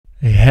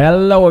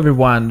Hello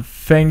everyone,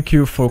 thank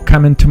you for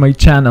coming to my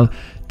channel.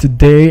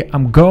 Today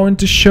I'm going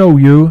to show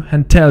you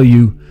and tell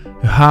you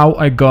how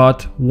I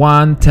got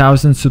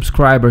 1000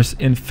 subscribers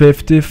in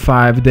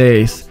 55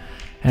 days.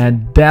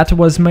 And that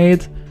was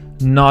made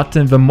not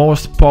in the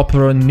most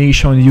popular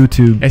niche on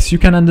YouTube. As you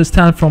can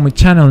understand from my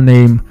channel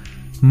name,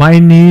 my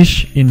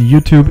niche in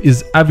YouTube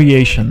is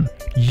aviation.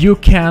 You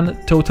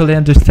can totally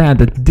understand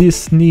that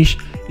this niche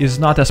is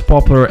not as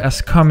popular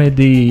as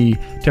comedy,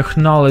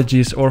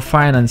 technologies or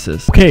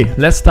finances. Okay,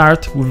 let's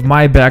start with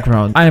my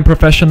background. I am a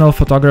professional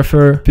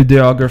photographer,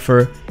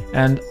 videographer,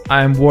 and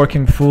I am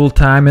working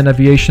full-time in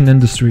aviation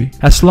industry.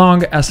 As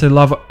long as I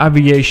love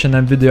aviation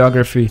and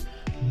videography,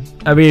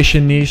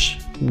 aviation niche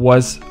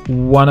was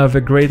one of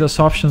the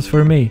greatest options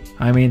for me.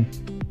 I mean,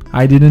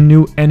 I didn't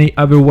know any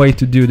other way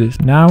to do this.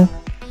 Now,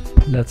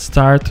 let's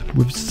start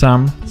with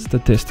some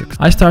statistics.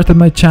 I started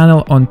my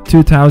channel on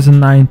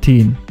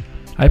 2019.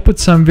 I put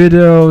some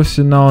videos,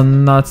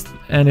 not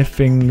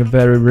anything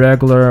very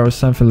regular or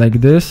something like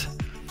this.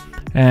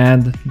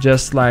 And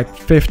just like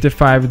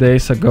 55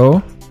 days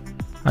ago,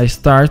 I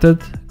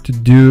started to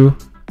do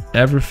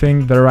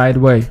everything the right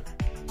way.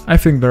 I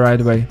think the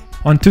right way.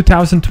 On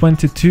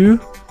 2022,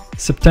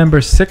 September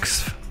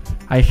 6th,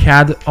 I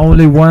had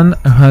only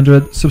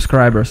 100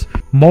 subscribers.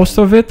 Most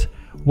of it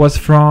was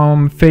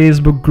from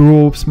Facebook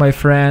groups, my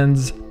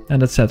friends,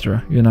 and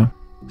etc.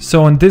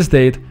 So on this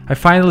date, I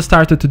finally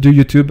started to do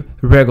YouTube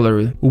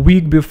regularly. A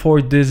week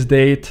before this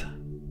date,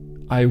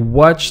 I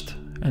watched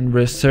and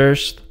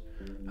researched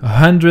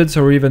hundreds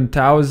or even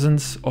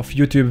thousands of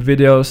YouTube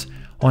videos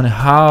on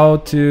how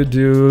to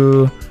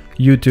do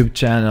YouTube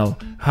channel,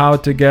 how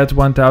to get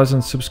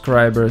 1000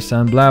 subscribers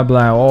and blah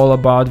blah, all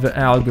about the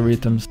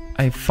algorithms.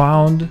 I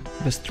found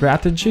the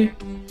strategy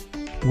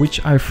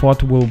which I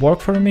thought will work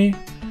for me,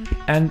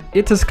 and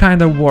it is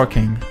kind of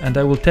working, and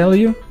I will tell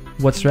you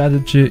what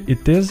strategy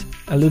it is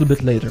a little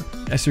bit later.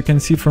 As you can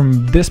see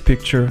from this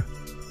picture,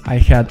 I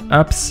had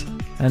ups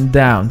and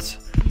downs.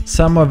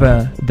 Some of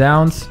the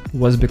downs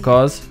was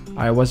because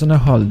I was on a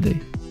holiday.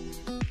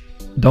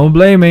 Don't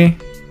blame me,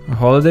 a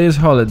holiday is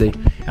holiday.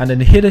 And then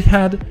here I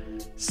had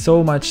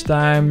so much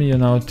time,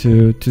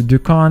 to do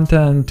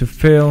content, to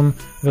film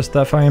the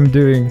stuff I am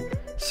doing.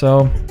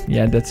 So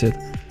yeah, that's it.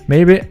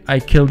 Maybe I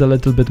killed a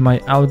little bit my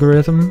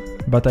algorithm,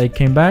 but I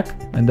came back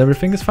and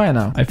everything is fine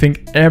now. I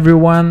think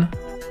everyone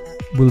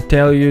will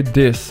tell you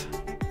this.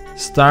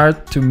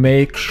 Start to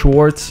make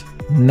shorts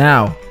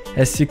now.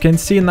 As you can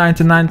see,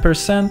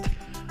 99%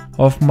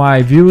 of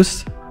my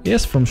views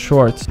is from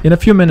shorts. In a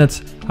few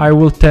minutes, I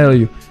will tell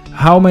you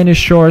how many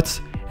shorts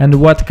and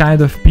what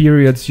kind of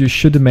periods you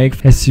should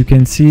make. As you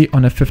can see,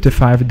 on a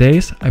 55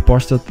 days, I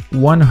posted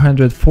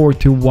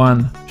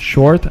 141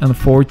 short and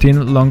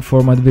 14 long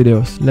format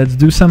videos. Let's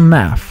do some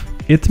math.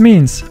 It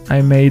means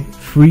I made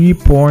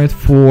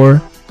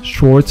 3.4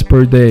 shorts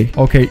per day.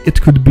 Okay, it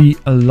could be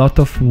a lot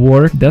of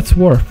work. That's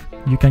worth.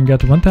 You can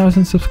get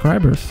 1000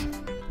 subscribers.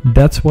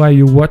 That's why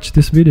you watch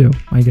this video,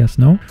 I guess,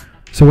 no?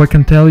 So I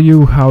can tell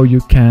you how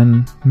you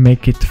can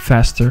make it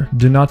faster.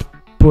 Do not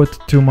put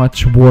too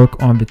much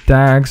work on the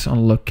tags,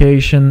 on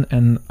location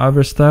and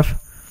other stuff.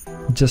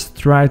 Just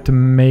try to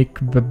make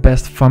the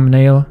best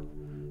thumbnail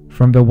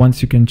from the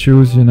ones you can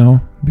choose,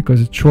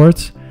 because it's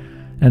shorts,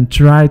 and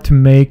try to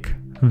make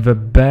the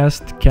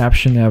best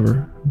caption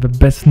ever, the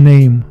best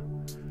name,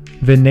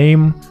 the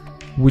name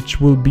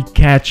which will be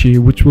catchy,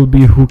 which will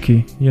be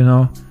hooky,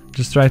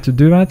 just try to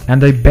do that,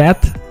 and I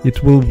bet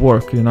it will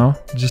work,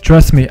 just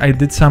trust me. I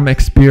did some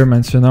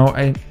experiments,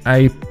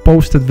 I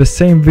posted the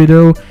same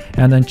video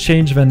and then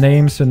changed the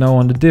names,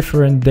 on the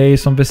different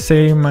days on the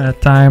same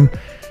time,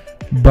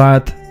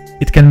 but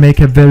it can make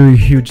a very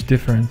huge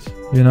difference.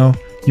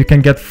 You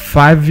can get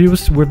 5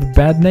 views with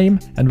bad name,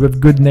 and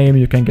with good name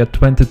you can get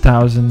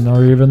 20,000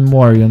 or even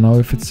more,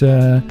 if it's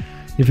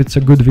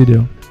a good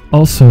video.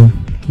 Also,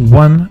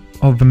 one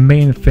of the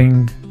main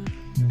thing,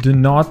 do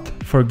not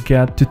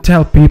forget to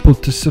tell people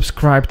to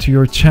subscribe to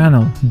your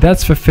channel.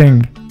 That's the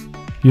thing,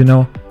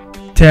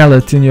 tell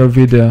it in your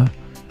video.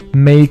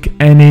 Make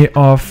any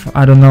of,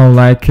 I don't know,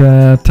 like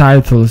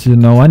titles,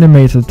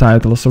 animated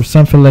titles or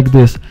something like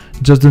this.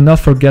 Just do not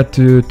forget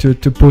to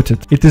put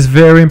it. It is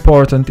very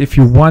important if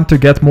you want to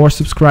get more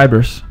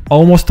subscribers.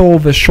 Almost all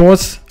the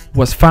shorts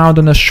was found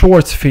on a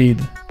shorts feed.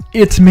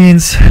 It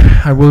means,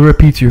 I will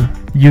repeat you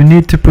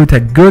need to put a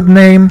good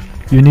name.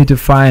 You need to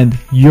find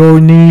your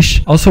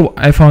niche. Also,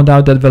 I found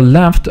out that the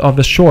length of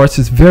the shorts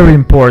is very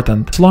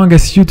important. As long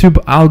as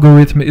YouTube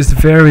algorithm is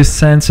very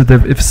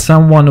sensitive, if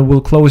someone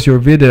will close your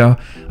video,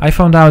 I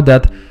found out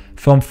that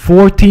from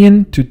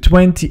 14 to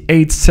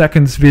 28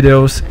 seconds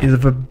videos is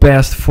the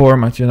best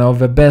format,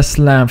 the best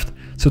length.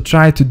 So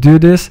try to do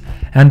this,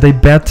 and I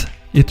bet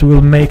it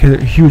will make a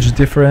huge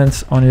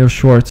difference on your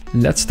shorts.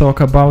 Let's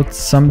talk about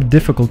some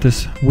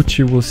difficulties which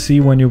you will see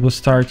when you will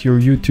start your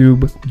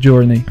YouTube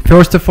journey.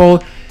 First of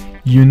all,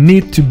 you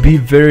need to be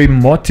very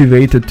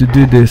motivated to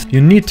do this.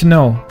 You need to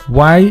know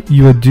why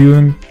you are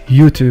doing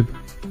YouTube.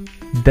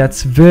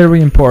 That's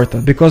very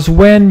important, because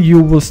when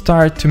you will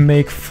start to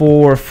make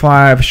 4 or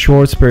 5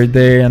 shorts per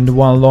day and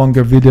 1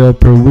 longer video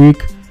per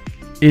week,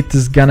 it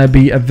is gonna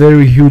be a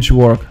very huge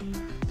work.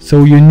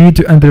 So you need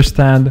to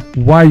understand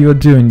why you're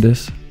doing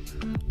this.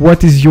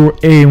 What is your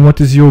aim? What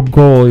is your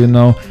goal? You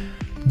know,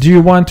 do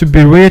you want to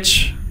be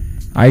rich?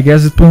 I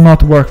guess it will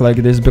not work like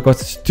this,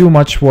 because it's too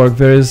much work.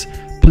 There is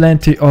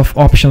plenty of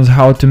options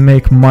how to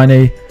make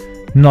money,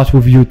 not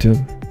with YouTube.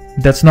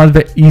 That's not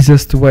the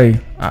easiest way,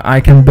 I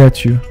can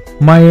bet you.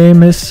 My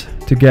aim is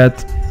to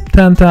get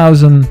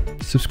 10,000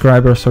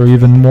 subscribers or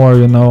even more,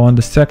 you know, on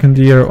the 2nd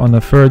year, on the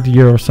 3rd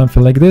year or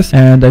something like this.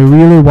 And I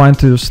really want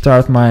to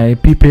start my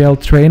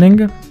PPL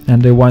training,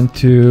 and I want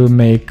to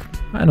make,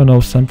 I don't know,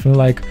 something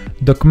like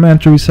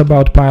documentaries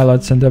about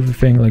pilots and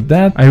everything like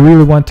that. I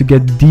really want to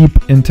get deep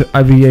into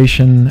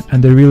aviation,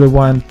 and I really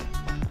want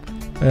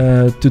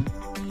to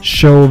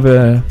show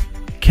the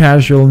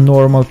casual,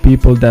 normal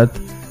people that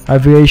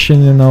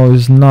aviation, you know,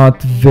 is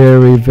not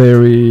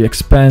very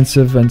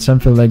expensive and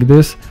something like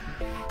this.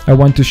 I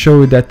want to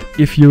show you that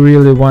if you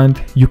really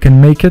want, you can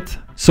make it.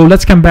 So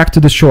let's come back to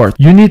the short.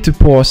 You need to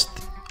post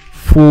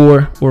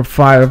 4 or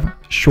 5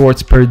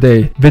 shorts per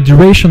day. The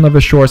duration of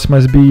the shorts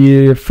must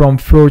be from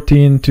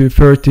 14 to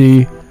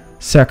 30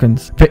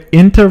 seconds. The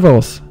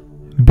intervals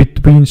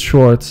between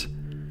shorts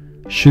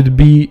should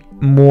be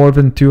more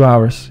than 2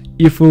 hours.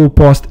 If you will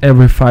post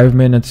every 5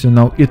 minutes, you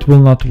know, it will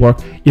not work.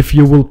 If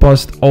you will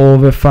post all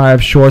the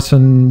 5 shorts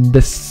on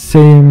the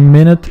same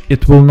minute,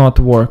 it will not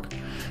work.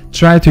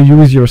 Try to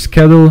use your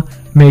schedule,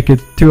 make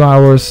it 2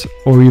 hours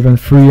or even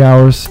 3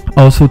 hours.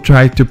 Also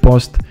try to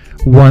post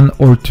 1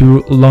 or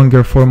 2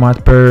 longer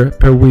format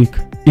per week.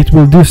 It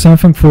will do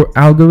something for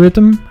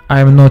algorithm,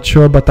 I'm not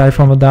sure, but I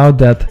found out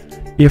that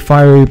if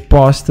I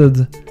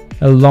posted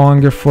a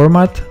longer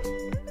format,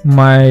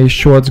 my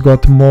shorts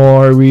got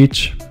more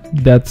reach.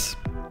 That's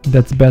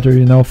better,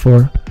 you know,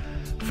 for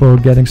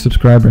getting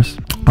subscribers.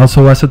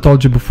 Also, as I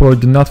told you before,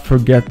 do not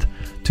forget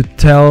to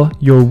tell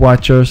your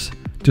watchers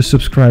to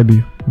subscribe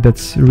you.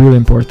 That's really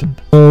important.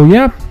 So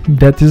yeah,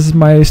 that is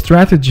my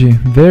strategy.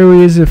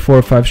 Very easy, 4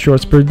 or 5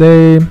 shorts per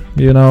day,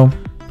 you know,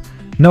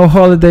 no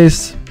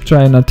holidays.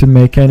 Try not to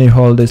make any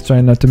holidays,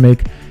 try not to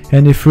make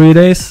any free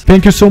days.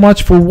 Thank you so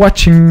much for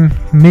watching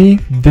me.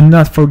 Do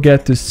not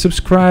forget to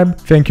subscribe.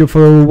 Thank you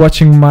for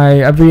watching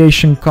my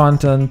aviation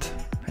content,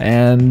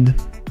 and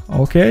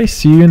okay,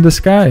 see you in the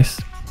skies.